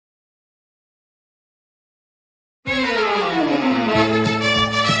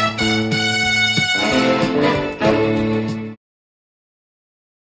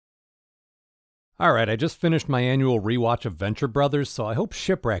Alright, I just finished my annual rewatch of Venture Brothers, so I hope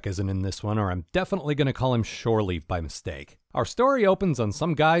Shipwreck isn't in this one, or I'm definitely going to call him Shore Leave by mistake. Our story opens on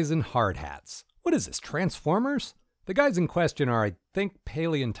some guys in hard hats. What is this, Transformers? The guys in question are, I think,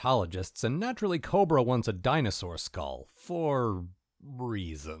 paleontologists, and naturally Cobra wants a dinosaur skull. For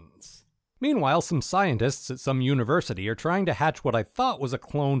reasons. Meanwhile, some scientists at some university are trying to hatch what I thought was a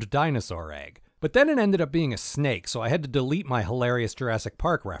cloned dinosaur egg. But then it ended up being a snake, so I had to delete my hilarious Jurassic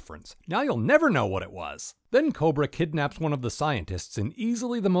Park reference. Now you'll never know what it was. Then Cobra kidnaps one of the scientists in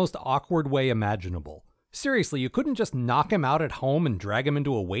easily the most awkward way imaginable. Seriously, you couldn't just knock him out at home and drag him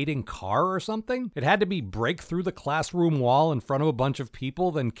into a waiting car or something? It had to be break through the classroom wall in front of a bunch of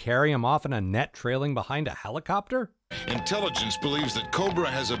people, then carry him off in a net trailing behind a helicopter? Intelligence believes that Cobra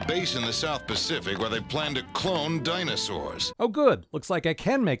has a base in the South Pacific where they plan to clone dinosaurs. Oh good, looks like I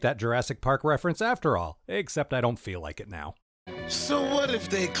can make that Jurassic Park reference after all, except I don't feel like it now. So what if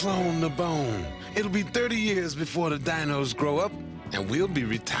they clone the bone? It'll be 30 years before the dinos grow up, and we'll be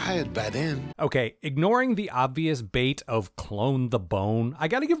retired by then. Okay, ignoring the obvious bait of clone the bone, I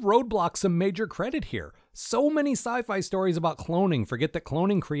gotta give Roadblock some major credit here. So many sci-fi stories about cloning forget that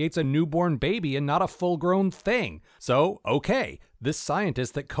cloning creates a newborn baby and not a full-grown thing. So, okay, this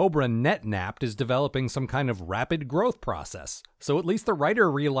scientist that Cobra net-napped is developing some kind of rapid growth process. So at least the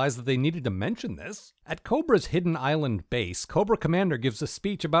writer realized that they needed to mention this. At Cobra's hidden island base, Cobra Commander gives a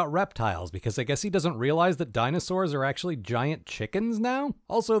speech about reptiles because I guess he doesn't realize that dinosaurs are actually giant chickens now?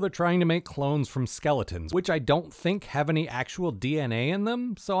 Also, they're trying to make clones from skeletons, which I don't think have any actual DNA in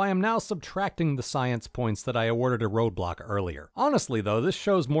them, so I am now subtracting the science points that I awarded a Roadblock earlier. Honestly though, this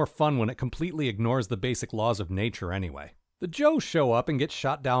show's more fun when it completely ignores the basic laws of nature anyway. The Joes show up and get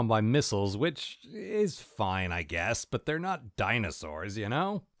shot down by missiles, which is fine, I guess, but they're not dinosaurs, you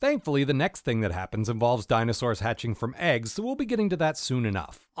know? Thankfully, the next thing that happens involves dinosaurs hatching from eggs, so we'll be getting to that soon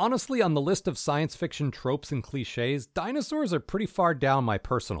enough. Honestly, on the list of science fiction tropes and cliches, dinosaurs are pretty far down my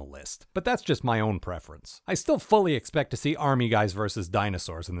personal list, but that's just my own preference. I still fully expect to see army guys versus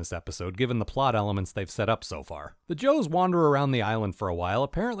dinosaurs in this episode, given the plot elements they've set up so far. The Joes wander around the island for a while,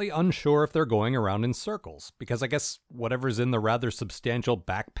 apparently unsure if they're going around in circles, because I guess whatever's in the rather substantial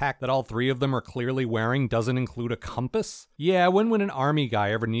backpack that all three of them are clearly wearing doesn't include a compass? Yeah, when would an army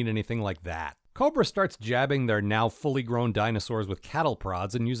guy ever need anything like that? Cobra starts jabbing their now fully grown dinosaurs with cattle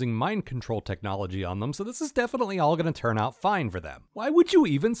prods and using mind control technology on them, so this is definitely all going to turn out fine for them. Why would you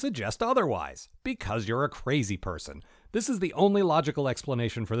even suggest otherwise? Because you're a crazy person. This is the only logical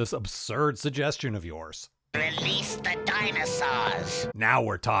explanation for this absurd suggestion of yours. Release the dinosaurs! Now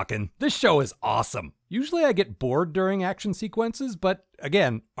we're talking. This show is awesome. Usually I get bored during action sequences, but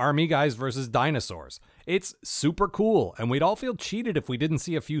again, army guys versus dinosaurs. It's super cool, and we'd all feel cheated if we didn't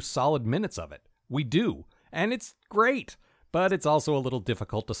see a few solid minutes of it. We do, and it's great, but it's also a little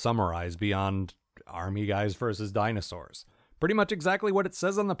difficult to summarize beyond army guys versus dinosaurs. Pretty much exactly what it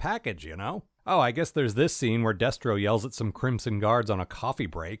says on the package, you know? Oh, I guess there's this scene where Destro yells at some Crimson Guards on a coffee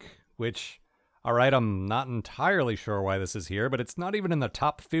break, which... Alright, I'm not entirely sure why this is here, but it's not even in the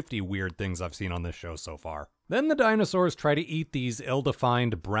top 50 weird things I've seen on this show so far. Then the dinosaurs try to eat these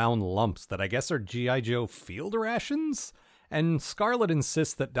ill-defined brown lumps that I guess are G.I. Joe field rations? And Scarlet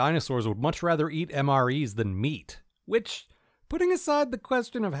insists that dinosaurs would much rather eat MREs than meat, which, putting aside the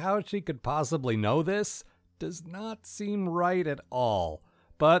question of how she could possibly know this, does not seem right at all.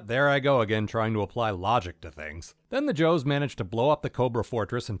 But there I go again, trying to apply logic to things. Then the Joes manage to blow up the Cobra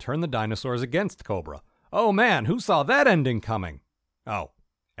Fortress and turn the dinosaurs against Cobra. Oh man, who saw that ending coming? Oh,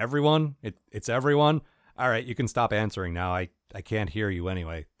 everyone? It's everyone? Alright, you can stop answering now. I can't hear you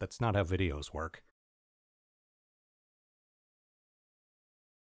anyway. That's not how videos work.